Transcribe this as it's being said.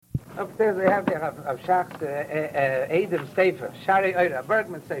Upstairs we have there of Shach's Adam Sefer, Shari Oida,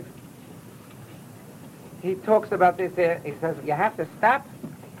 Bergman Sefer. He talks about this here. He says you have to stop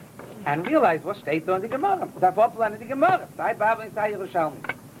and realize what steht on the Gemara. Das Wort die Gemara. Sei Babel, sei Yerushalmi.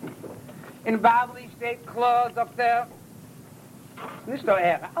 In Babel steht klar, sagt er, nicht nur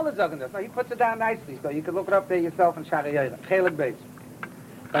alle sagen das. No, he puts it down nicely, so you can look it up there yourself in Shari Oida. Chelik Beis.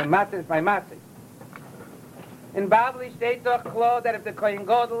 By Matzis. In Babel steht doch klar that if the Kohen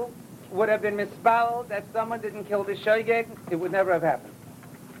Gadol would have been misspelled, that someone didn't kill the Shoygeg, it would never have happened.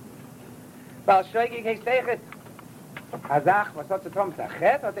 Weil Shoygeg heeft tegen Azach, was hat zu tun? A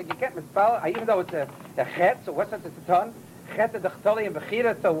chet, or you can't misspell, even though it's a chet, so what's that to tun? Chet is the Chtoli and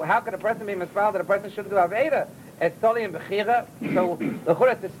Bechira, so how could a person be misspelled that a person should do Aveda? It's Chtoli and Bechira, so the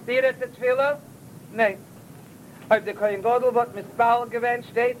Chura to steer it to Tefillah? Nee. If the Kohen Gadol would misspell gewinnt,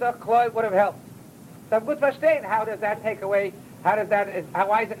 steht doch klar, it would have helped. So I'm good verstehen, how does that take away,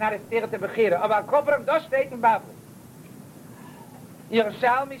 why is it not a steer to Bechira? Aber Kopram, das steht in Babel.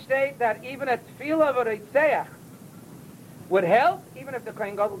 Yerushalmi state that even a tefillah of a Ritzeach would help, even if the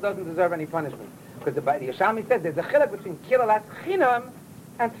Kohen Gadol doesn't deserve any punishment. Because the Yerushalmi says there's a chilek between kilalas chinam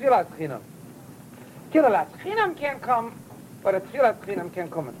and tefillas chinam. Kilalas chinam can't come, but a tefillas chinam can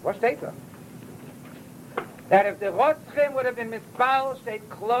come. What state that? That if the Rotzchim would have been mispal, state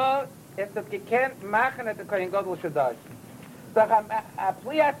klar, if the gekent machen that the Kohen Gadol should die. So a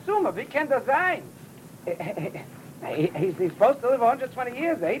pli asuma, wie kann das sein? He's supposed to live 120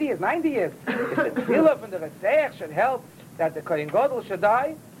 years, 80 years, 90 years. If the tefillah from the Reseach should help that the Kohen Gadol should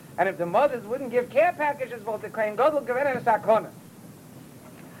die, and if the mothers wouldn't give care packages, well, the Kohen Gadol give it in a sakona.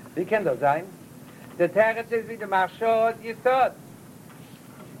 Wie kann das sein? The teretz is wie the Marshot Yisod.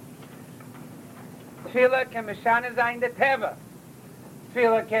 Tefillah can meshane sein the Teva.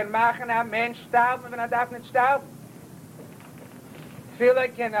 Tefillah can machen a Mensch sterben, wenn darf nicht sterben. Viele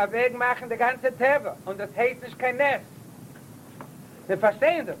können Weg machen die ganze Teva. Und das heißt nicht kein Nest. Wir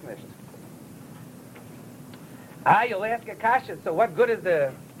verstehen das nicht. You'll ask a kasha, so what good is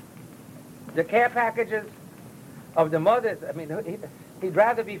the care packages of the mothers? I mean, he'd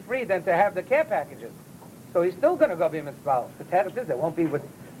rather be free than to have the care packages. So he's still going to go be mispal. The teretz is, it won't be with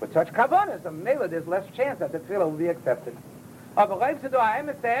such kavanas. So maybe there's less chance that the tefillah will be accepted. Aber reibst du da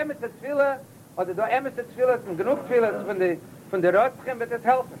emes der tefillah, oder da emes der tefillah, und genug tefillah von der Rotzchim wird es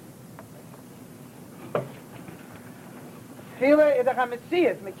helfen. Tefillah ist doch ein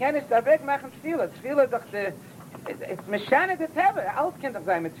Messias. Man kann nicht da wegmachen Tefillah. Tefillah ist doch it's Meshane de Teva. Alles kann doch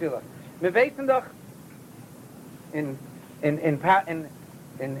sein mit Tefillah. Wir wissen doch in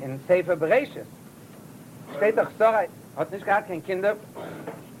Sefer Bereshis steht doch Sarai hat nicht gehabt kein Kinder.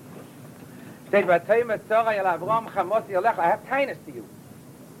 Steht bei Tema Sarai el Avram Chamos Yolech. I have kindness to you.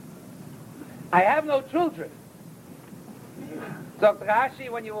 I have no children. So Rashi,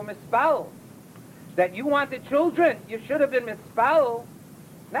 when you were mispal, that you wanted children, you should have been mispal.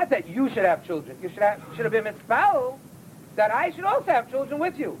 Not that you should have children. You should have been mispal that I should also have children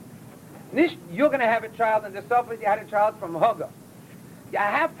with you. Nicht you're going to have a child and the Sophists you had a child from Hoga. I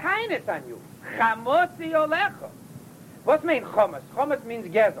have kindness on you. Chamosi olecha. What means chomas? Chomas means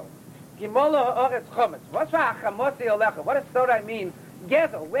gezel. Gimolo ha'oretz chomas. What's chamosi olecha? What does Torah mean?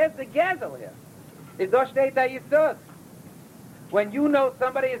 Gezel. Where's the gezel here? Is dosh deit ha'yisod. When you know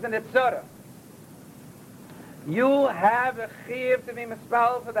somebody is in a tzara, you have a chiyuv to be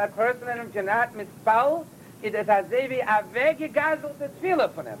mispal for that person, and if you're not mispal, it is as if you have weggegazzelt the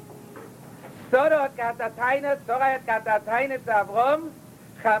tefillah from him. Tzara hat gat ataynes, Tzara hat gat ataynes to Avram,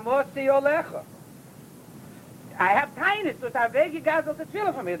 chamosi olecha. I have kindness to have weggegazzelt the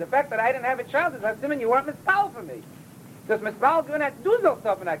tefillah from me. The fact that I didn't have a child is assuming you weren't mispal for me. Because mispal gewinnt hat du sollst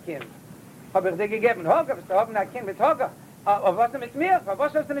haben ein Kind. Hab ich dir gegeben, Hoga, bist du haben ein Kind mit Hoga. Aber was mit mir?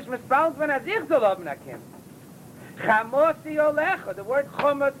 Was hast du nicht mispalt, wenn ich soll haben ein Kind? Chamosi olecha. The word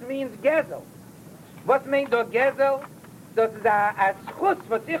chomos means gezel. Was meint dort gezel? Das ist ein Schuss,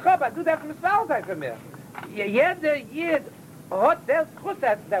 was ich habe. Du darfst mispalt sein für mir. Jeder Jid hat der Schuss,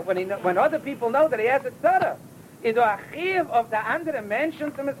 that when other people know that he has a tzara, ist a chiv of the andere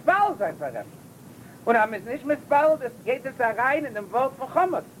Menschen zu mispalt sein für ihn. Und er ist nicht mispalt, es geht es rein in dem Wort von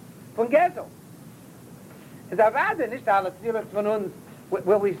chomos, von gezel. Is avada nicht alle tefillas von uns.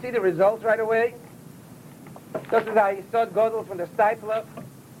 Will we see the results right away? Das ist ein Yisod Godel von der Stipler.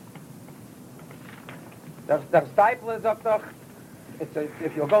 Der Stipler ist auch doch.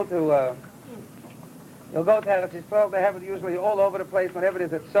 If you'll go to Eretz Yisrael, they have it usually all over the place. Whenever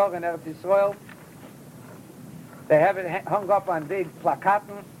there's a tzor in Eretz Yisrael, they have it hung up on big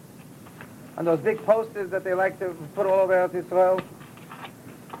plakaten, on those big posters that they like to put all over Eretz Yisrael.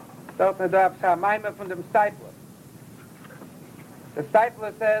 Dort da Maime von dem Stipler. The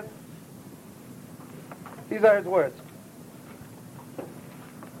Stipler says, These are his words.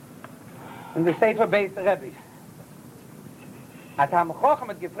 In the Sefer Beis Rebbe. At Ham Chochem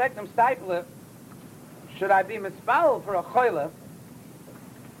had gefragt Steipler, should I be mispal for a choyle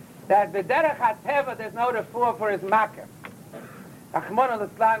that b'derech HaTeva there's no refuah for his makkah. Rachmana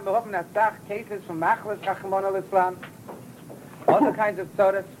l'Islam, we hoffen Sach cases from Machlis Rachmana l'Islam, other kinds of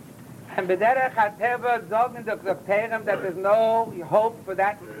tzoras. And b'derech HaTeva sagen the Doktorim that there's no hope for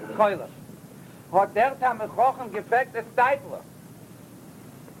that choyle. Hat der Ham Chochem gefragt Steipler,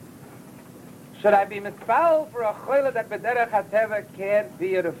 should I be mispal for a choyle that b'derech HaTeva can't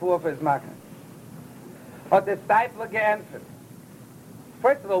be a refuah for his makkah? Hat the Steipler geantwortet.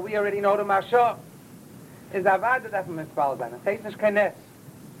 First of all, we already know the Mashah is avada that mispal sein. It says nicht kein Ness.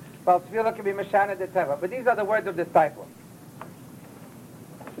 Weil Tefillah can be Mashana de Teva. But these are the words of the Steipler.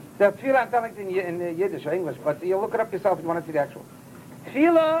 The Tefillah, I'm telling it in Yiddish or English, but you look it up yourself if you want to see the actual.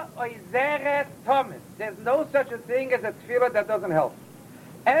 Tefillah oizeret Thomas. There's no such a thing as a Tefillah that doesn't help.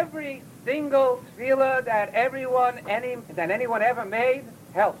 Every single Tefillah that anyone ever made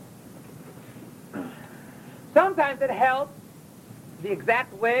helps. Sometimes it helps the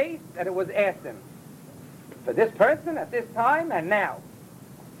exact way that it was asked in. For this person, at this time, and now.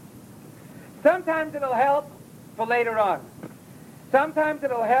 Sometimes it'll help for later on. Sometimes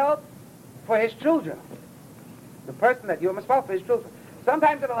it'll help for his children. The person that you must follow for his children.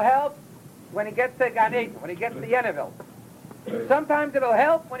 Sometimes it'll help when he gets to Gan Eden, when he gets to Yenevil. Sometimes it'll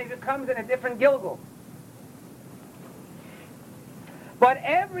help when he becomes in a different Gilgal. But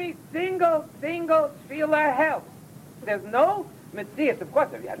every single tefillah helps. There's no Metzias, of course,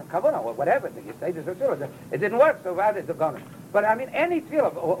 if you have a kavanah or whatever, you say this tefillah, it didn't work, so rather it's a gunner. But I mean, any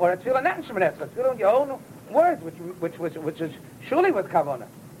tefillah, or a tefillah not in Shemoneh, a tefillah in your own words, which is surely was kavanah,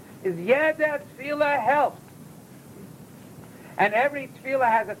 is that tefillah helps. And every tefillah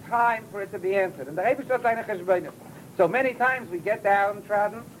has a time for it to be answered. And the Rebbe says, so many times we get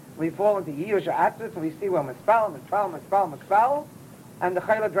downtrodden, we fall into Yirush or Atzis, and we see, well, mispal, and the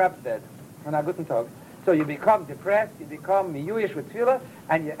chayla drops dead. And a guten Tag. So you become depressed, you become miyuyish with tefillah,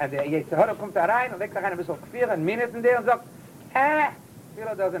 and the Yetzirah comes rein, and legt ein bisschen Kfir and Minus in there, and sagt,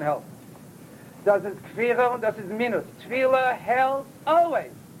 tefillah doesn't help. Das ist Kfir und das ist Minus. Tefillah helps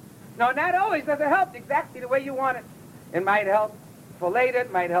always. No, not always does it help exactly the way you want it. It might help for later,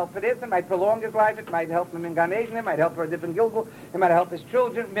 it might help for this, it might prolong his life, it might help him in Gan Eden, it might help for a different Gilgal, it might help his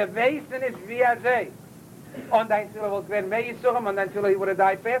children. Wir wissen es wie sei. On dein Tefillah was going to Yisurim, on dein Tefillah he would have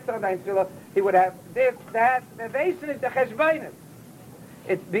died faster, on dein Tefillah he would have this, that. The basin is the cheshbainis.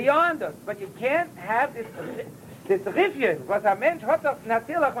 It's beyond us, but you can't have this rifyun. Was a mensch hat doch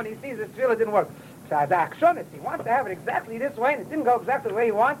natürlich when he sees this Tefillah didn't work. So he wants to have it exactly this way, and it didn't go exactly the way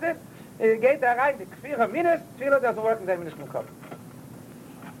he wants it. He geht da rein, the kfira minus, Tefillah doesn't work in 10 minutes from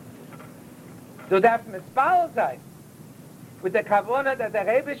So darf mispal sein. With the kavanah that the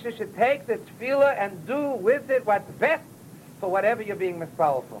Rebbe should take the tefillah and do with it what's best for whatever you're being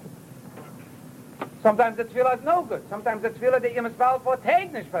mispal for. Sometimes the tefillah is no good. Sometimes the tefillah that you're mispal for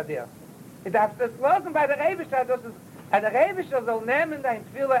take nicht for dir. It has to slogan by the Rebbe, and the Rebbe soll nehmen dein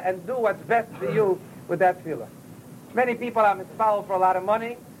tefillah and do what's best for you with that tefillah. Many people are mispal for a lot of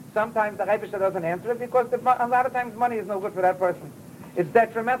money. Sometimes the Rebbe doesn't answer it because a lot of times money is no good for that person. It's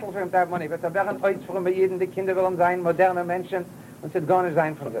detrimental for him to have money. But die Kinder will sein, moderne Menschen, und es gar nicht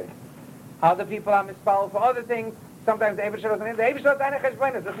sein von sich. Other people are mispal for other things. Sometimes the Eibusher doesn't answer. The Eibusher hat eine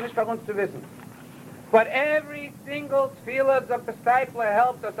Cheshbainis. Das ist nicht für uns zu wissen. But every single tefillah, Dr. Steipler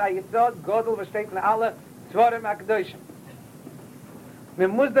helps us. Ayisod, Godel, was steht in alle Zvorim HaKadoshim. Man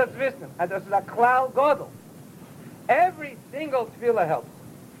muss das wissen. And das ist a Klal Godel. Every single tefillah helps.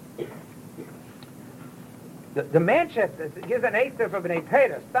 The Manchester gives an Eitzah for B'nai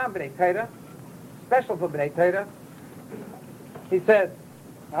Torah, Stam B'nai Torah, special for B'nai Torah. He says,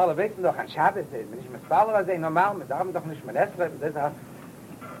 alle wissen doch, an Shabbos ist, wenn ich mispallah was normal, wir darf doch nicht mehr essen,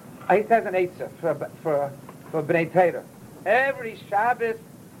 he says an Eitzah for B'nai Torah. Every Shabbos,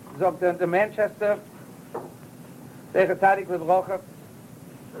 sagt the Manchester, Zecher Tzadik Livrocha,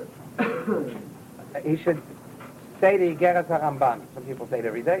 he should say the Igeres HaRamban. Some people say it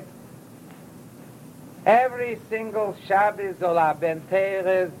every day. Every single Shabbos soll Ben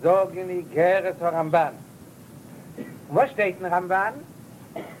Teres sagen Igeres HaRamban. Was steht in Ramban?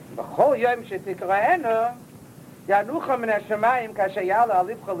 B'chol yom shetikroenu yanucha min hashamayim kasher yala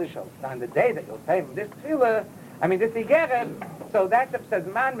alivcha lishol. On the day that you'll say this tefillah, this Igeres, so that says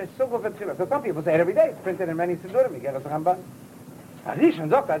man misugel for tefillah. So some people say it every day. It's printed in many Sidurim, Igeres HaRamban. Rishon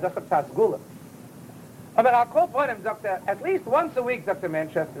sagt, das ist Psas Gula. Aber I'll call for him, at least once a week, Dr.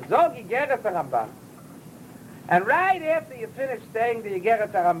 Manchester, zog Igeres HaRamban. And right after you finish saying the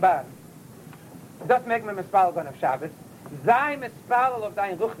Igeres HaRamban, Das mag man mispal gehen auf Shabbos. Sei mispal auf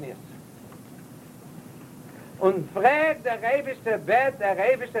dein Ruchnis. Und frag der Rebischte Bet, der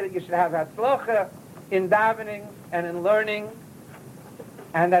Rebischte Geschlafatzloche in davening and in learning,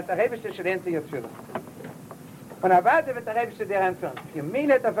 and that der Rebischte should answer your tefillah. Und warte wird der Rebischte dir answeren. You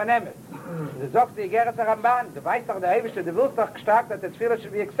mean it of an emet. Du sagst die Gerrit der Ramban, du weißt doch der Rebischte, du willst doch stark, that the tefillah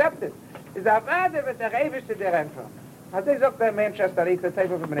should be accepted. Is warte wird der Rebischte dir answeren. Also ich sag der Manchester, ich der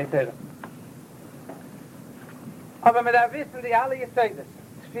Teufel von Menetere. Aber mit der Wissen, die alle Yesodis,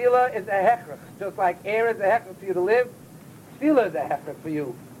 tefillah is a hechrich, just like air is a hechrich for you to live, tefillah is a hechrich for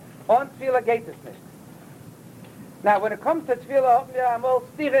you. On tefillah geht es nicht. Now, when it comes to tefillah, I'm all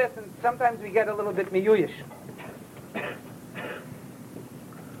serious, and sometimes we get a little bit miyuyish.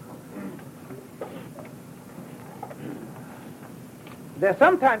 There's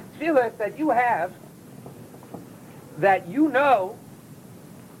sometimes tefillahs that you have that you know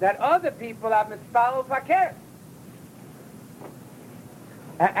that other people have mispallel fakir.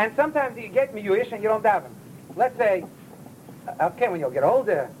 And sometimes you get miyuyish and you don't daven. Let's say, okay, when you'll get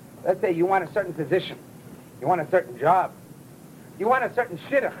older, let's say you want a certain position, you want a certain job, you want a certain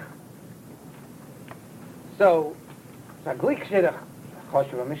shidduch. So, it's a glik shidduch,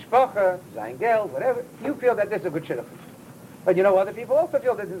 choshev mishpacha, zayin geld, whatever. You feel that this is a good shidduch. But you know other people also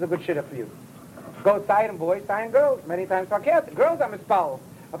feel that this is a good shidduch for you. Go side and boys, side and girls. Many times fakir. Girls are mispallel.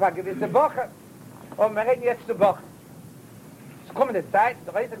 If I give you tzibachah, or merek jetzt tzibachah. Kommen die Zeit,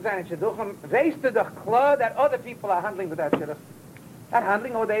 der Reisig sein in Shidduchim, weißt du doch klar that other people are handling with that Shidduch. Not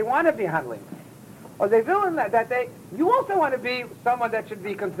handling, or they want to be handling. Or they feel that you also want to be someone that should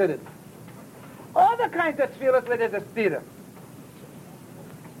be considered. Other kinds of tefillahs where there's a stira.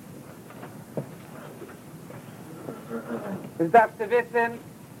 Es darfst du wissen,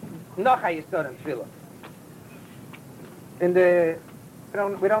 noch ein Yisod in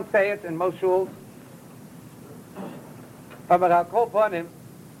tefillah. We don't say it in most shuls. But I'll call upon him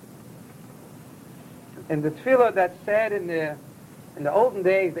in the tefillah that's said in the olden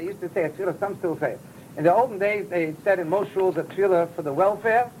days. They used to say a tefillah. Some still say it. In the olden days, they said in most shuls a tefillah for the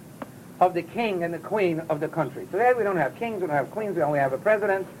welfare of the king and the queen of the country. Today we don't have kings, we don't have queens, we only have a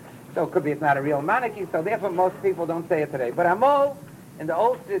president. So it could be it's not a real monarchy. So therefore, most people don't say it today. But Amol, in the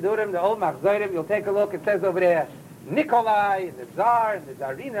old Sidurim, the old Machzorim, you'll take a look. It says over there, Nikolai, and the Tsar, and the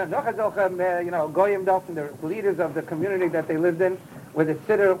Tsarina, Goyim Dof, and the leaders of the community that they lived in, where the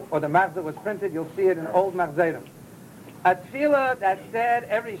Siddur or the Machzor was printed, you'll see it in old Machzorim. A tefillah that's said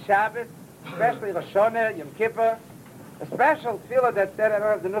every Shabbos, especially Rosh Hashanah, Yom Kippur, a special tefillah that's said, I don't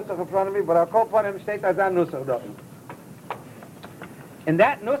have the Nusach in front of me, but I'll call upon him, state Azan Nusach Dof. In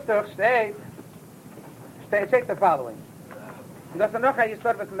that Nusach state the following. Das noch ein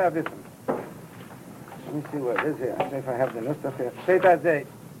Yisod was wir wissen. Let me see what it is here. See if I have the Nusach here. State Azay.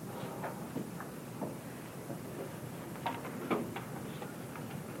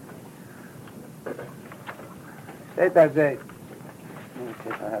 State Azay. Let me see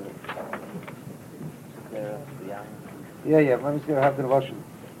if I have it. Yeah, let me see if I have the devotion.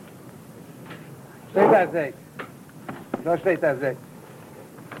 State Azay. No, State Azay.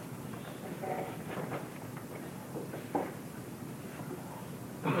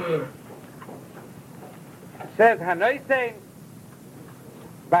 Says Hanoisein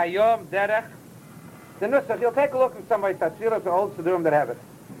by Yom Derech. The Nusach, you'll take a look in some way, Tatzilas or old Sidurim that have it.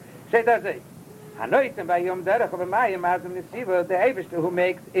 Shay Tazay. Hanoisein by Yom Derech of Amayim Azim Nesiva, the Avishta who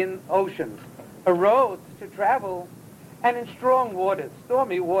makes in oceans a road to travel, and in strong waters,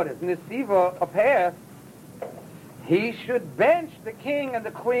 stormy waters, Nesiva, a path, he should bench the king and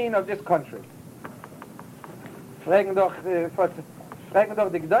the queen of this country. Fragen doch the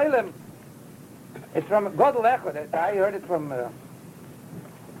Gdoilem. It's from Godel Echad. I heard it from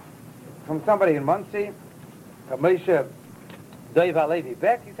somebody in Muncie, from Moshe Doiv Alevi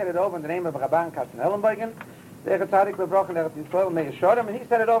Beck. He said it over in the name of Rabban Katzenellenbergen. And he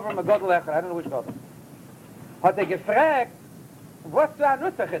said it over in Godel Echad. I don't know which Godel. Hat gefragt, what's the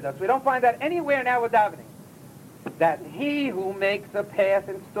Nusach? We don't find that anywhere now with davening. That he who makes a path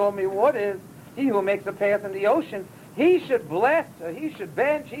in stormy waters, he who makes a path in the ocean, he should bless, or he should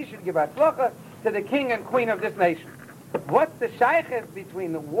bench, he should give atzlacha to the king and queen of this nation. What's the shaykhs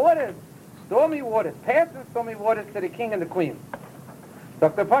between the waters, stormy waters, paths in stormy waters, to the king and the queen?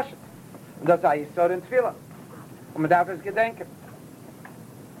 Dr. Pasha. Das ist Yisod in Tefillah. Und man darf es gedenken.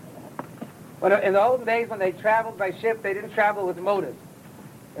 In the olden days when they traveled by ship, they didn't travel with motors.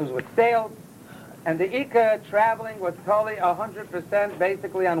 It was with sails. And the Ika traveling was totally 100%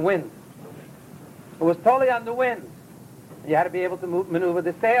 basically on wind. It was totally on the wind. You had to be able to maneuver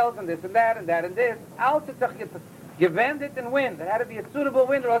the sails and this and that and that and this. Also, gewendet in wind. It had to be a suitable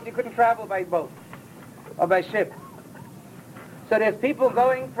wind or else you couldn't travel by boat. or by ship. So there's people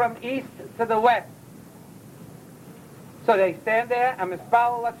going from east to the west. So they stand there, and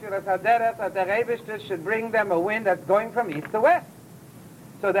Mispal Latfilas Haderes that the Rebishter should bring them a wind that's going from east to west,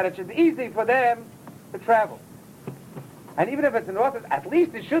 so that it should be easy for them to travel. And even if it's north, at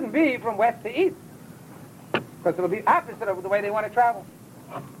least it shouldn't be from west to east, because it'll be opposite of the way they want to travel.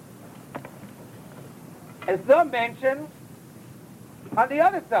 As some mention on the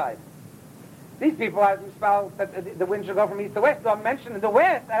other side. These people have Mispal that the wind should go from east to west. Some mention in the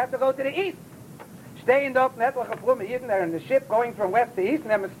west, I have to go to the east. Staying up netliche Frumme Jeden, they're in the ship going from west to east,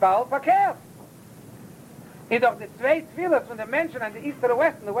 and they're Mispal verkehrt. Doch the zwei Tfilas from the mention on the east to the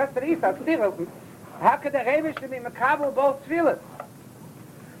west and the west to the east are stira. How could the Rebish be Mekabel both Tfilas?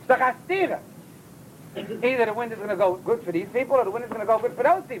 It's doch a stira. Either the wind is going to go good for these people or the wind is going to go good for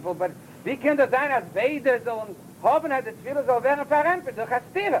those people, but wie kann das sein, als beide sollen hoffen, dass die Tfilas soll werden verrentet? Doch a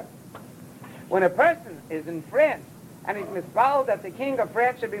stira. When a person is in France and he's Mispal that the king of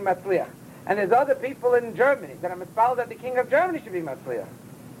France should be Matzliach, and there's other people in Germany that are Mispal that the king of Germany should be Matzliach.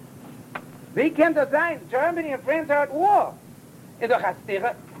 Wie kann das sein? Germany and France are at war.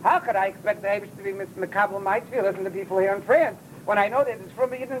 How could I expect the Abish to be Mekabel my Tfilas and the people here in France when I know that it's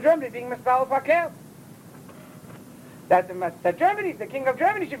from in Germany being Mispal Fakir? That Germany, the king of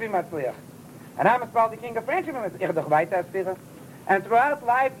Germany should be Matzliach. And I'm Mispal the king of France should be Matzliach. And throughout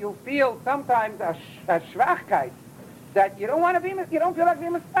life you feel sometimes a Schwachkeit that you don't want to be, you don't feel like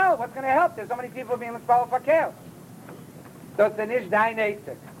being Mispal. What's going to help? There's so many people being Mispal Fakir. So it's nicht dein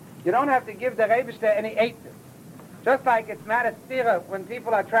Eitzek. You don't have to give the Rebishter any Eitzek. Just like it's not a stira when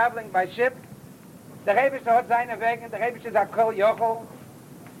people are traveling by ship. The Rebishter hat seine Wege, the Rebishter is a kol yochel.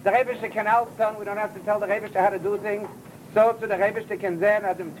 The Rebishter can also, we don't have to tell the Rebishter how to do things. So to the Rebishter can then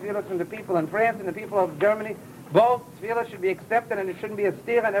have the tefillos from the people in France and the people of Germany. Both tefillos should be accepted and it shouldn't be a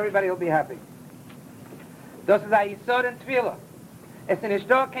stira and everybody will be happy. Das ist ein Yisod in tefillah. Es ist nicht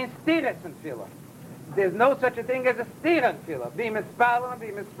doch kein stira in tefillah. There's no such a thing as a stira in tefillah. Be mispallen, be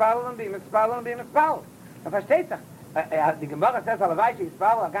mispallen, be mispallen, be mispallen. Man versteht sich. Die Gemara says, alle weiß, ich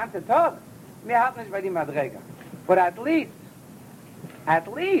spallen den ganzen Tag. Wir haben nicht bei die Madrega. But at least,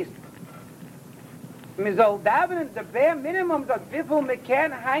 wir soll davenen, the bare minimum, dass wie viel wir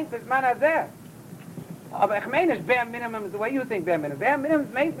kennen, heint bis man azeh. Aber ich meine, bare minimum is the way you think bare minimum. Bare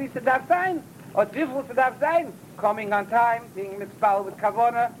minimum means wie es darf sein. Und wie viel es darf sein. Coming on time, being mitzpal with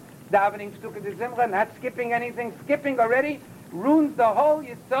kavona, davening stuke de zimra, not skipping anything. Skipping already ruins the whole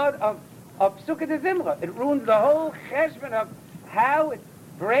yisod of Psukkah de Zimra. It ruins the whole cheshbon of how it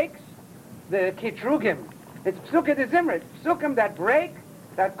breaks the kitrugim. It's Psukkah de Zimra. It's Psukkim that break,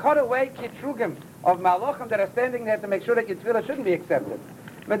 that cut away kitrugim of malachim that are standing there to make sure that your tefillah shouldn't be accepted.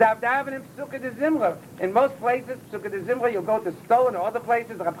 But daven in Psukkah de Zimra. In most places, Psukkah de Zimra, you'll go to Stolen or other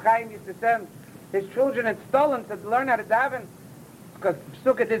places. Rab Chaim used to send his children in Stolen to learn how to daven, because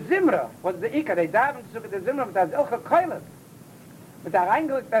Psukkah de Zimra was the ikar. They daven Psukkah de Zimra, but that's ilcha koilas. Mit der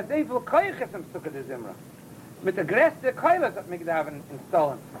reingelegt, dass sehr viel Keuches im Psukkah de Zimra. Mit der größte Keules hat mich da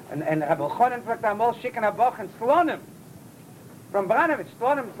installen. Und Rabbi Chonen fragt einmal, schicken eine Woche in Slonim. From Branovich,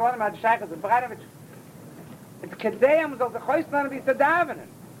 Slonim hat Scheiches, und Branovich. It's Kedeam, soll sich heuslernen, wie es zu davenen.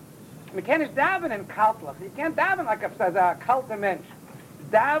 Man kann nicht davenen kaltlich. You can't daven like a kalte Mensch.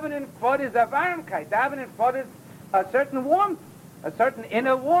 Davenen fordert a Warmkeit. Davenen fordert a certain warmth, a certain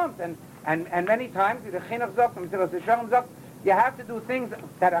inner warmth. And many times, wie der Chinuch sagt, und Mesilas Yesharim sagt, you have to do things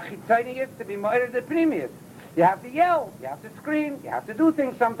that are chitzonius to be mo'er the pnimius. You have to yell, you have to scream, you have to do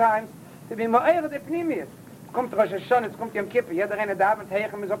things sometimes to be mo'er the pnimius. Es kommt Rosh Hashanah, es kommt Yom Kippur, jeder eine da mit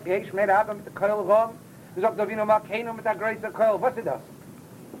Heichen, man sagt, hey, schmeide haben mit der Keul rum, man sagt, da wie nochmal keiner mit der größeren Keul, was ist das?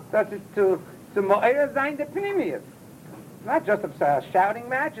 Das ist to mo'er sein the pnimius. It's not just a shouting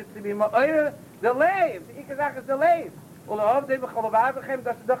match, it's to be mo'er the leiv, the ikazach is the leiv. Ula of the b'cholavavachem,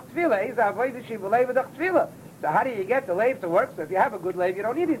 das ist doch tefillah, is a avoid the shiva leiv, doch tefillah. So how do you get the lave to work? So if you have a good lave, you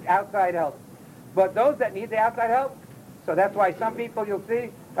don't need outside help. But those that need the outside help, so that's why some people you'll see,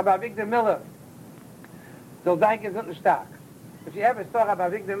 about Victor Miller, so Zank is not stark. If you ever saw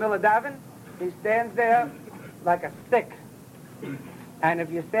about Victor Miller daven, he stands there like a stick. And if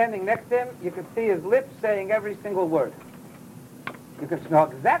you're standing next to him, you can see his lips saying every single word. You can know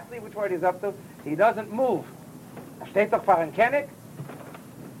exactly which word he's up to. He doesn't move. Steht doch vor ein Kennig,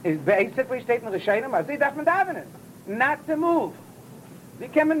 is basically steht in the Rishonim, as he darf man davenen, not to move. Wie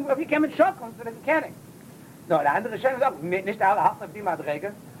kann man schocken zu den Kenning? No, the andere Rishonim sagt, nicht alle halten auf die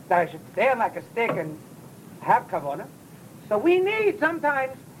Madrege, that I should stand like a stick and have kavona. So we need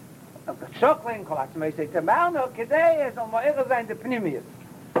sometimes schockling, kolatzmei say, temalno, kedei is al mo'er sein de pnimius.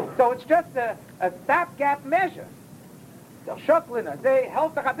 So it's just a stopgap measure. The schockliner, they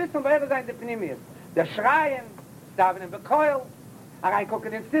help doch a bisschen mo'er sein de pnimius. the Schreien, daven in Bekoil,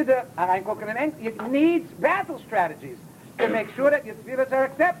 reingucken in Siddur, reingucken in Eng. It needs battle strategies to make sure that your tefillahs are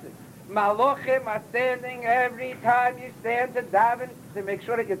accepted. Malochim are standing every time you stand to daven to make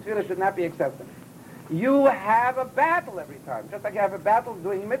sure that your tefillah should not be accepted. You have a battle every time. Just like you have a battle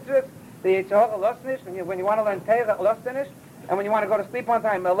doing mitzvahs, the Yitzhak Losnish, and when you want to learn Torah, Losnish, and when you want to go to sleep on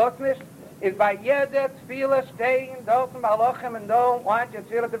time, Losnish, is by Yeder tefillah staying, don't Malochim, and don't want your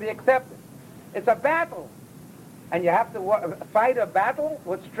tefillah to be accepted. It's a battle. And you have to fight a battle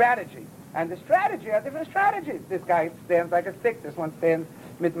with strategy. And the strategy are different strategies. This guy stands like a stick. This one stands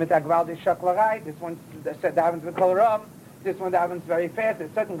mit agvaldi shaklarai. This one davens with kol ram. This one davens very fast.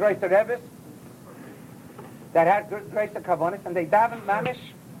 There's certain größer Rebbes that had größer kavonis, and they daven mamish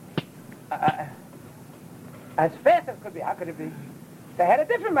as fast as could be. How could it be? They had a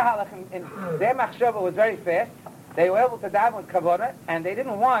different mahalach. In their machshava was very fast. They were able to daven with kavanah, and they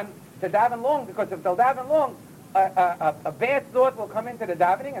didn't want to daven long, because if they'll daven long, a bad thought will come into the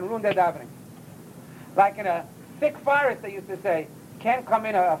davening and ruin their davening. Like in a thick forest, they used to say, can't come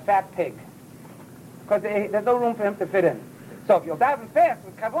in a fat pig, because there's no room for him to fit in. So if you'll daven fast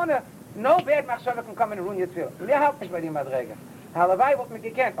with kavanah, no bad machshava can come in and ruin your tefillah. Wir helfen nicht bei die Madrege. Halavai wird mit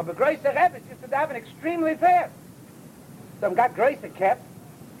gekannt. Aber größer Rebbes used to daven extremely fast. Some got größer kept,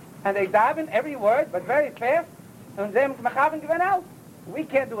 and they daven every word, but very fast, and them mechaven given out. We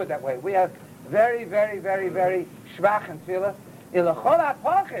can't do it that way. We have very, very, very, very schwach in tefillah. Ilachol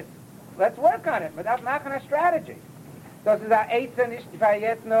parshas. Let's work on it. But that's not a strategy. Das ist ein Eitzen, nicht für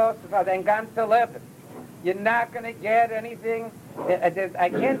jetzt noch, für dein ganzes Leben. You're not going to get anything. I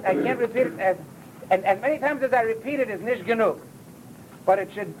can't repeat it as many times as I repeat it is nicht genug. But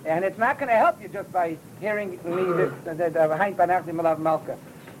it should, and it's not going to help you just by hearing me this, behind Banach di Malav Malka.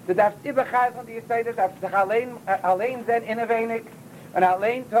 Du darfst überchazen, die say das, darfst dich allein sein, innewenig, und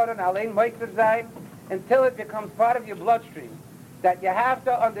allein Torah, und allein Moikzer sein, until it becomes part of your bloodstream. That you have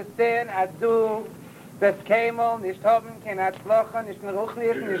to understand, as du, das Kemel, nicht haben, kein Atzlochen, nicht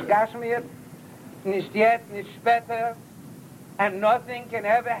Neruchniert, nicht Gashmiert, nicht jetzt, nicht später, and nothing can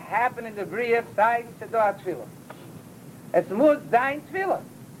ever happen in the Bria side to do a tefillah. Es muss sein tefillah.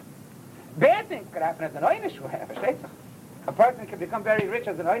 Bad things could happen as an oynish, versteht sich? A person can become very rich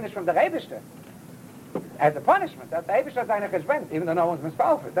as an oynish from the Rebishter. As a punishment. That's the Rebishter seine Cheshben, even though no one's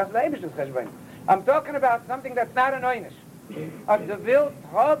mispalfed. That's the Rebishter's Cheshben. I'm talking about something that's not an oynish. Of the wilt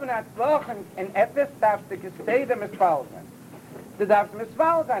haben Atzlochen in etwas darfst du gestehen mispal sein. Du darfst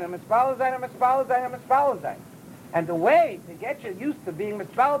mispal sein, mispal sein, mispal sein, mispal sein. And the way to get you used to being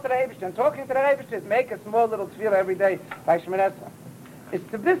mispal to the Rebishter and talking to the Rebishter is make a small little tefillah every day by Shemoneh Esrei. It's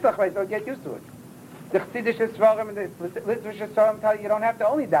to this way, so get used to it. The Chassidish Svarim and the Litvish Svarim tell you don't have to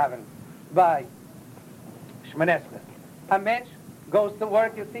only daven by Shemoneh Esrei. A mensch goes to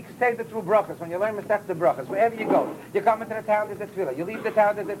work, you say the true brachas. When you learn Masech the brachas, wherever you go, you come into the town, there's a tefillah. You leave the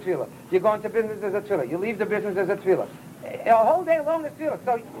town, there's a tefillah. You go into business, there's a tefillah. You leave the business, there's a tefillah. A whole day long is tefillah.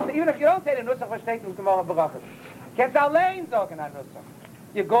 So even if you don't say the nusach, versteht du tomorrow brachas. Can't allein sagen an nusach.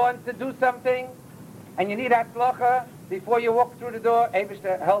 You're going to do something, and you need atzlocha. Before you walk through the door,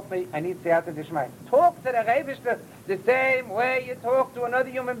 Eibishter, help me, I need siyata d'shmai. Talk to the Eibishter the same way you talk to another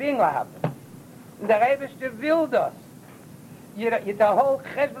human being. The Eibishter will das. The whole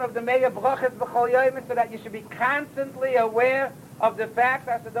cheshbon of the Meir brachas b'chol yoyim, so that you should be constantly aware of the fact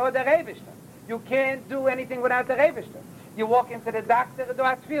that the Eibishter. You can't do anything without the Eibishter. You walk into the doctor, the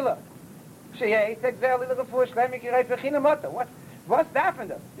tefillah. What's that for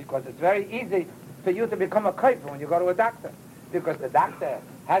them? Because it's very easy for you to become a koifer when you go to a doctor. Because the doctor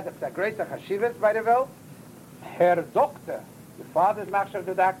has a greater chashivas by the will. Her doctor, your father's machshav of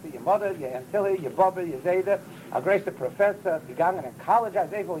the doctor, your mother, your Antilli, your Bobby, your Zayda, a greater professor, gegangen in college as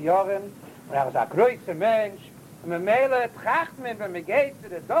Evel Joren, when I was a greater mensch. Und man meile tracht man, wenn man geht zu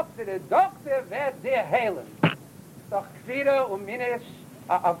der Doktor wird sehr heilen. Doch wieder Minisch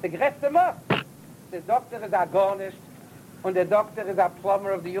auf der größte Macht. Der Doktor ist auch gar nicht, und der Doktor ist ein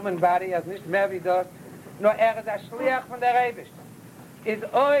plumber of the human body, als nicht mehr wie das, nur ist ein Schliach von der Rebischte. Ist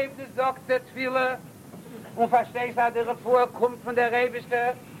euch der Doktor Tfile, und verstehst du, der Refuhr kommt von der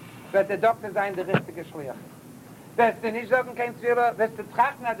Rebischte, wird der Doktor sein der richtige Schliach. Wirst du nicht sagen, kein Tfile, wirst du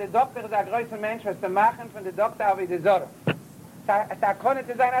trachten, der Doktor ist ein größer Mensch, wirst du machen von der Doktor aber die Sorge. Es kann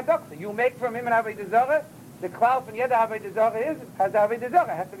zu sein ein Doktor. You make from him an aber die Sorge, the cloud from jeder aber die Sorge is, has aber die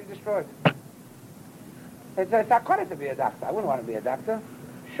Sorge, has to be destroyed. It's not good to be a doctor. I wouldn't want to be a doctor.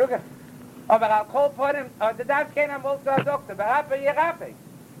 Sugar. Aber I'll call for him, the darf keiner will zu a Doktor, berappe, jerappe.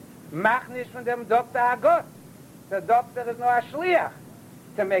 Mach nicht von dem Doktor a Gott. The doctor is no a Shliach.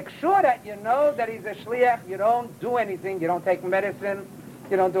 To make sure that you know that he's a Shliach, you don't do anything, you don't take medicine,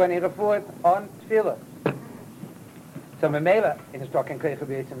 You don't do any refuah on tefillah. So Memela in the stock and Kreiche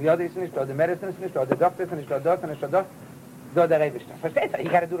Beitz, and the other is nicht, or the medicine is nicht, or the doctor is nicht, or das, and das, do the Rebishter. Versteht ihr? You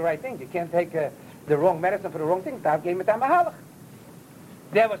got to do the right thing. You can't take the wrong medicine for the wrong thing. Darf gehen mit einem Mahalach.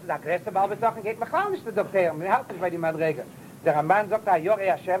 Der, was der größte Ball besachen, geht machal nicht der Doktor. Man hält nicht bei die Madrege. Der Ramban sagt, Yore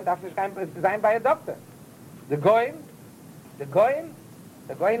Hashem darf nicht sein bei a Doktor. The Goyim is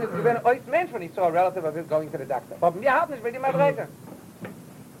given ois Mensch when he saw a relative of his going to the doctor. Aber wir halten nicht bei die Madrege.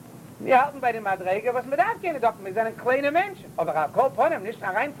 Wir halten bei den Madrege, was wir darf keine Doktor. Wir sind ein kleiner Mensch. Aber er kommt von ihm nicht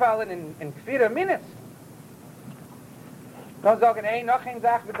reinfallen in 4 Minuten. Don't sagen, hey, noch eine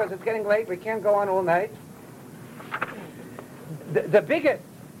Sache, because it's getting late, we can't go on all night. The biggest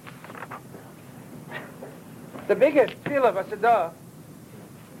tefillah was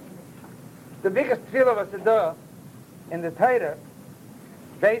in the Torah,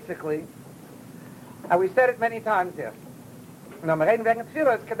 basically, and we said it many times here. Now, we're reden wegen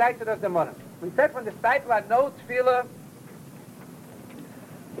tefillah, it's kedai to das demonim. We said from the Steipler, no tefillah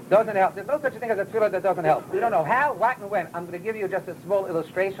doesn't help. There's no such a thing as a tefillah that doesn't help. We don't know how, what, and when. I'm going to give you just a small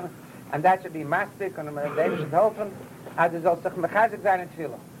illustration, and that should be mastic, and David should help him. As es soll sich mechazik sein in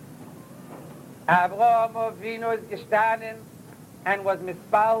tefillah. Avraham Avinu is gestanden and was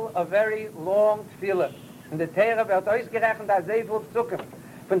mispal a very long tefillah. In the Torah wird ausgerechnet als sehr viel Zucker.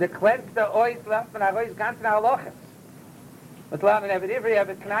 Von der kleinste Ois lernt man Ois ganz in Haloches. Und lernen Eved Ivri,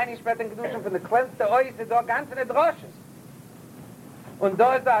 Eved Kneini später in Geduschen, von der kleinste Ois ist auch ganz in der Drosches. Und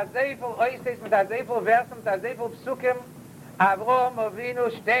da ist da sehr viel Ois, mit da sehr viel Versen, mit da sehr viel Psukim. Avraham Avinu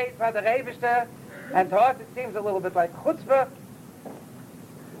steht vor der Rebischte, and to us it seems a little bit like chutzpah.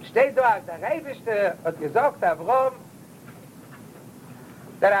 Steht da, der Rebischte hat gesagt, Avram,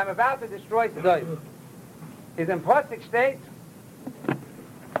 that I'm about to destroy Sodom. Is in Pasuk state,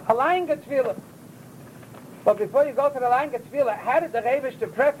 a line gets tefillah. But before you go to the line gets tefillah, how did the Rebischte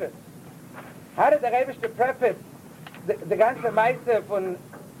preface? The ganze Meise von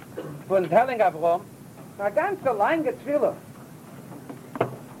telling Avram, na ganze line gets tefillah.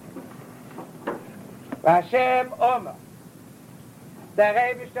 Hashem Omer. Der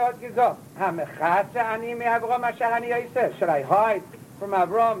Rebbe hat gesagt, Hamechase ani mi Avram asher ani yoseh. Should I hide from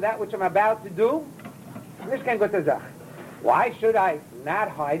Avram that which I'm about to do? This is kein gute Sache. Why should I not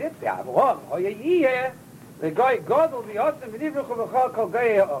hide it? Avram, hoye yiyeh, the goy godel v'yotzim v'nivruchu v'chol kol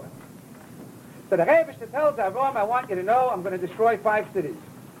goy ha'oret. So the Rebbe tells Avram, I want you to know I'm going to destroy 5 cities.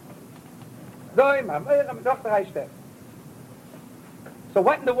 Doim, Amoyim, Dr. Heiштef. So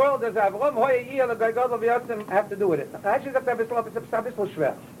what in the world does Avram hoye yiyeh the goy godel v'yotzim have to do with it? Actually, it's a bisschen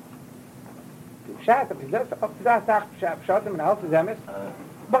schwer. Pshat, Pshat, in Alf Zemes.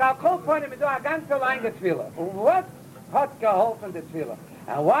 But I'll call point him to do a ganze line tefillah. What hat geholfen the tefillah?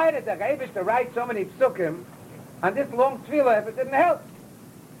 And why did the Rebbe write so many psukim on this long tefillah if it didn't help?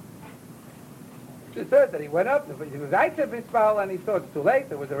 She said that he went up, he was Eitzah Bispal, and he saw it's too late.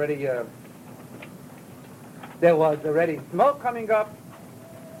 There was already smoke coming up.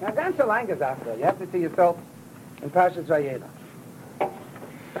 Now, ganze line after. You have to see yourself in Parshas Vayela.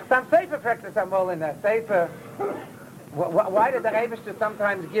 Some Sefer practice I'm all in that Sefer. Why did the Rebbe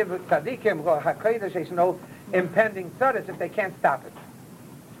sometimes give tzaddikim or hakodesh no impending tzodes if they can't stop it?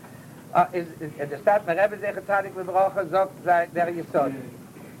 The start the Rebbe zeh tzaddik lebracha sagt der Yesod.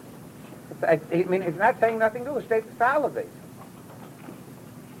 I mean, it's not saying nothing new. It states the holidays.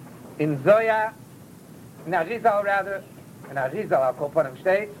 In Zoya, in Arizal rather, I'll call upon him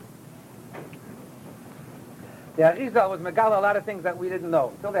states. The Arizal was Megal a lot of things that we didn't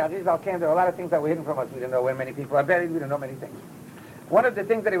know. Until the Arizal came, there were a lot of things that were hidden from us. We didn't know where many people are buried. We didn't know many things. One of the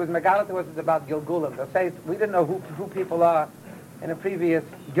things that he was Megal to us is about Gilgulim. They'll say we didn't know who people are in a previous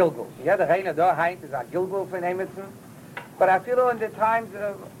Gilgul. Yeah, the Reina da Heint is a Gilgul for Nemitzen. But I feel in the times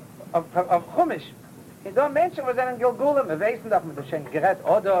of Chumash, he don't mention was in Gilgulim. We weisen doch mit der Shen Geret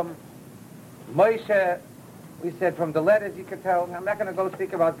Odom, Moshe. We said from the letters you could tell. I'm not going to go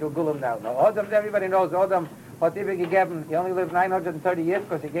speak about Gilgulim now. No, Odom, everybody knows Odom. What he gave, he only lived 930 years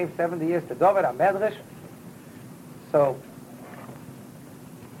because he gave 70 years to David, a Medrash. So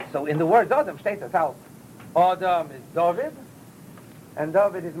in the words Odom, states as how Odom is David, and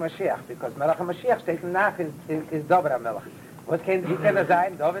David is Mashiach, because Melech HaMashiach states nach is David HaMelech. What can he can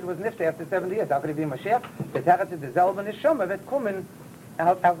sein? David was nifte after 70 years. How could he be Mashiach? The Terrat is the Zelben is Shoma, wird kommen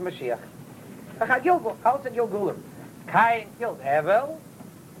als Mashiach. Ach, Gilgul, how's it Gilgulim? Cain killed Hevel,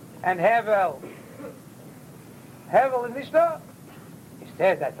 and Hevel is Mishnah. He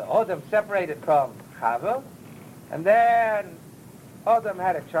said that the Odom separated from Havel, and then Odom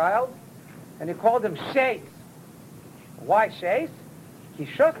had a child, and he called him Sheis. Why Sheis? Ki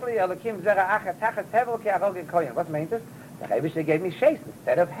shosli Elokim zera achat tachas Hevel ki arog in koyin. What means this? The Rebbe gave me Shes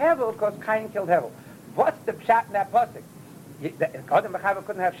instead of Hevel, because Cain killed Hevel. What's the pshat in that pasuk? Adam and Chava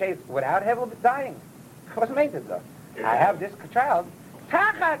couldn't have Shes without Hevel dying. It wasn't maintenance though. I have this child.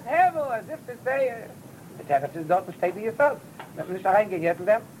 Tachas Hevel, as if to say, the Tachas is not to stay to yourself. Nicht reingehen yet to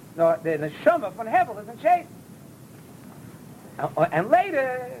them. No, the neshama von Hevel is in Shes. And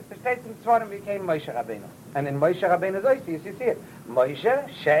later, the states in Tzvarim became Moshe Rabbeinu. And in Moshe Rabbeinu's Oisius, you see it. Moshe,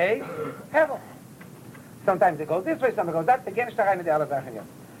 Shes, Hevel. Sometimes it goes this way, sometimes it goes that. Again,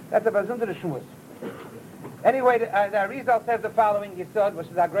 that's a besondere Shmus. Anyway, the Arizal says the following Yisod, which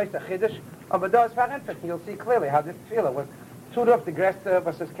is our greatest Chiddush, but those Farenfet, you'll see clearly how this tefillah was turned off the Gresta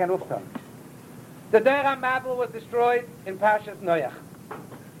versus Ken Ufton. The Dor HaMabul was destroyed in Parshas Noach.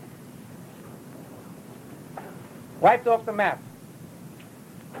 Wiped off the map.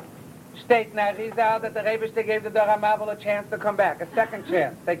 State in Arizal that the Rebbe gave the Dor HaMabul a chance to come back, a second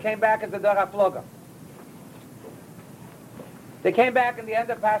chance. They came back as the Dor HaPloga. They came back in the end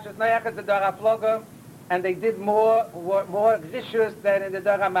of Parshas Noach as the Dor HaPloga, and they did more vicious than in the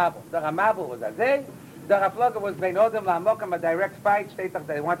Dor HaMabul. Dor HaMabul was Azeh. Dor HaPloga was Bein Odom LaMokam, a direct fight.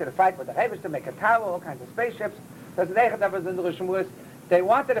 They wanted to fight with the Rebbe to make a tower, all kinds of spaceships. They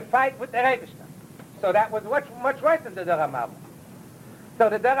wanted to fight with the Rebbe. So that was much worse than the Dor HaMabul. So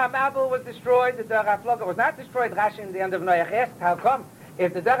the Dor HaMabul was destroyed. The Dor HaPloga was not destroyed. Rashi in the end of Noach asked, how come?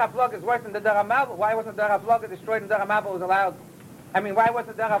 If the Dor HaPloga is worse than the Dor HaMabul, why wasn't Dor HaPloga destroyed and Dor HaMabul was allowed? I mean, why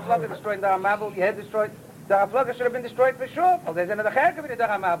wasn't Dor HaPloga destroyed and Dor HaMabul? You had destroyed. Dor HaPloga should have been destroyed for sure. Well, there's another cherka with the Dor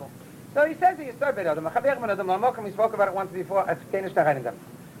HaMabul. So he says he started it. We spoke about it once before.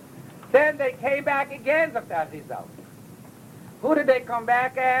 Then they came back again, Dr. Arizal. Who did they come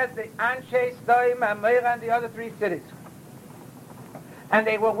back as? The Anshe, Stoim, Amira, and the other three cities. And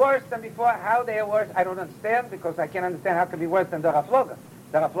they were worse than before. How they were worse, I don't understand, because I can't understand how it could be worse than Dor HaPloga.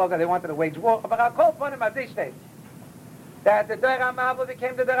 Dor HaPloga, they wanted to wage war. But I'll call upon him at this stage. That the Dor HaMabul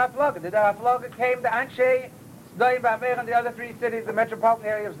became the Dor HaPloga. The Dor HaPloga came the Anshe, Stoim, Amira, and the other three cities, the metropolitan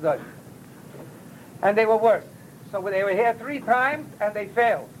area of Stoim. And they were worse. So they were here 3 times, and they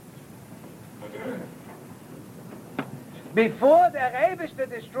failed. Before the Rebbe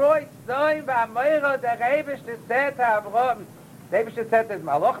destroyed Stoim v'Amora, the Rebbe said to Avram, the Rebbe said to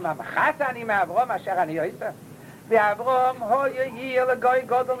Malach, "Ma'achas ani me'Avram asher ani yoisa." V'Avram hoye yil agoy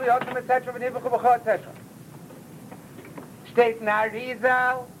godol v'yotam etc. v'nivuchu b'cho etc. State in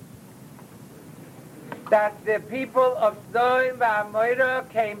Arizal that the people of Stoim v'Amora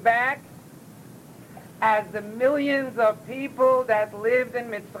came back as the millions of people that lived in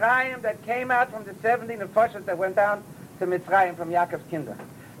Mitzrayim that came out from the 70 Nefashos that went down to Mitzrayim from Yaakov's kinder.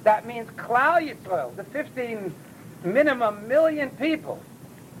 That means Klal Yisrael, the 15 minimum million people.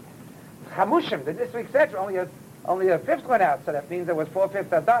 Hamushim, the district etc. Only a fifth went out, so that means there was 4/5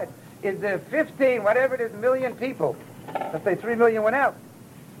 that died. Is the 15, whatever it is, million people? Let's say 3 million went out.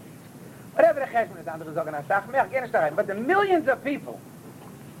 Whatever the cheshbon is, andere sagen asach mehr, but the millions of people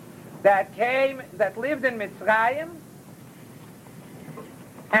that came, that lived in Mitzrayim,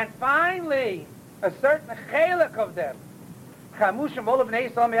 and finally a certain chelek of them, Chamushim, all of Bnei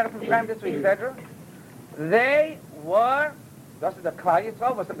Yisrael, Me'eretz Mitzrayim, this week, etc., they were, das ist der Klal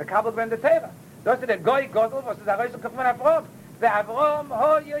Yisrael, was ist der Kabel ben der Teira, das ist der Goy Godel, was ist der Reise von Avrom, der Avrom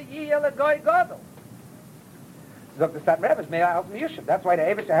hoye yil a Goy Godel. Sagt der Stadt Rebbe, mehr als Miyushav, that's why the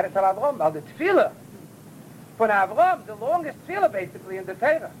Eibusha had to tell Avrom, weil the Tefillah von Avrom, the longest Tefillah basically in the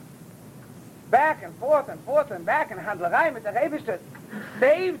Teira, back and forth and back, and Handlerei with the Rebbe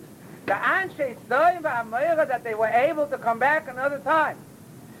saved the Anshe Stoim v'Amora that they were able to come back another time.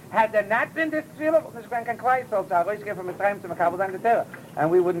 Had there not been this tefillah, and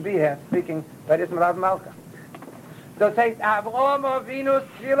we wouldn't be here speaking by this Malav Malka. So it says, Avrom Avinu's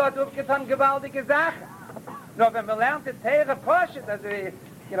tefillah aufgetan gewaltige Sache. Nur wenn wir lernen die Teire parshas,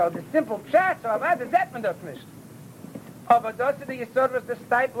 also, the simple pshat, so aber das sieht man das nicht. Aber das ist die Yisod, was the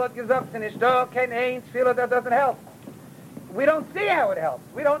Steipel hat gesagt, and da kein ein tefillah that doesn't help. We don't see how it helps.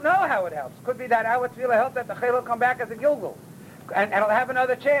 We don't know how it helps. Could be that our tefillah helps that the Chayil will come back as a Gilgul. And it'll have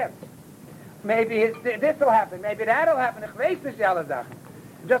another chance. Maybe this will happen. Maybe that will happen. Ich weiß nicht alle Sachen.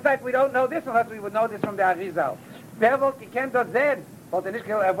 Just like we don't know this unless we would know this from the Arizal. Wer wollte gekannt dort sehen? Wollte nicht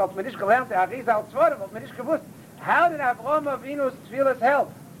gelernt, der Arizal zwar, wollte mir nicht gewusst. How did Avrom Avinu's tefillahs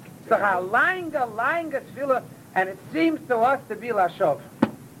help? It's doch a lange tefillah, and it seems to us to be Lashov.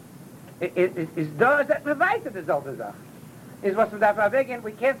 Is that mevaita the Zolta Sache? Is was wir davon weggehen,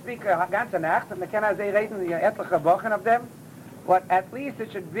 we can't speak a ganze Nacht, and we cannot say reden etliche Wochen of them, but at least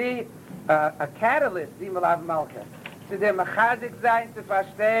it should be a catalyst, die Malav Malka, to dem Mechazik sein, to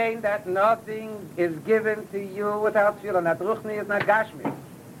verstehen that nothing is given to you without tefillah. Not Ruchni is not Gashmi.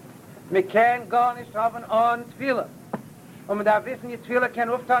 We can go nicht haben on tefillah. Und man darf wissen, die Tfila kann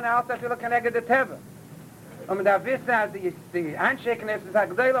auftauen, als der Tfila kann der Teve. Und man darf wissen, als die Anschicken ist, es hat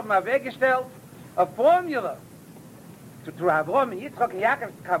Gdeil auf mal weggestellt, auf Formula. Zu Avrom, Yitzchok und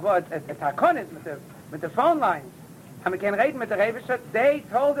Yaakov, es Hakon ist mit der Phone lines. And we can read with the Rebbe, they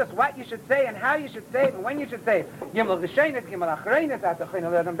told us what you should say and how you should say it and when you should say it. Gimel Geshenet, Gimel Achreinet, at the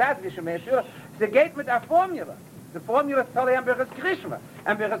Chinel, das Geschmeir. Sie geht mit der Formula. The formula is totally on Birchas Krishma.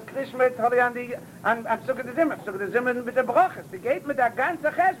 And Birchas Krishma is totally on Sukkot the Zimmer. Sukkot the Zimmer with the Brachas. Sie geht mit der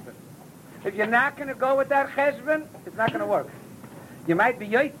ganze Cheshbon. If you're not going to go with that Cheshbon, it's not going to work. You might be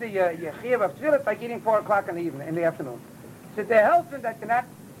yoytze your chiyuv of tefillah like eating 4 o'clock in the afternoon. So they're helping that you're not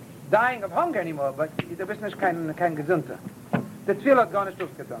dying of hunger anymore, but the business kein gesunter. The tefillah hat gar nicht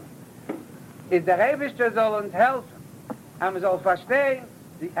aufgetan. Ist der Rebischter soll uns helfen. Und man soll verstehen,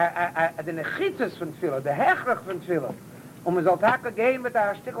 die Nechitzes von tefillah, der Hechrich von tefillah. Und man soll Tage gehen mit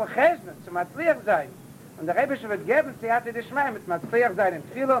einer Stückel Chesmen, zum Matzliach sein. Und der Rebischter wird geben, sie hatte die Schmei mit Matzliach sein in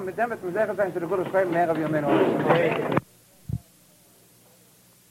tefillah, und mit dem wird man sicher sein, zu der Gute Schreiben, mehr wie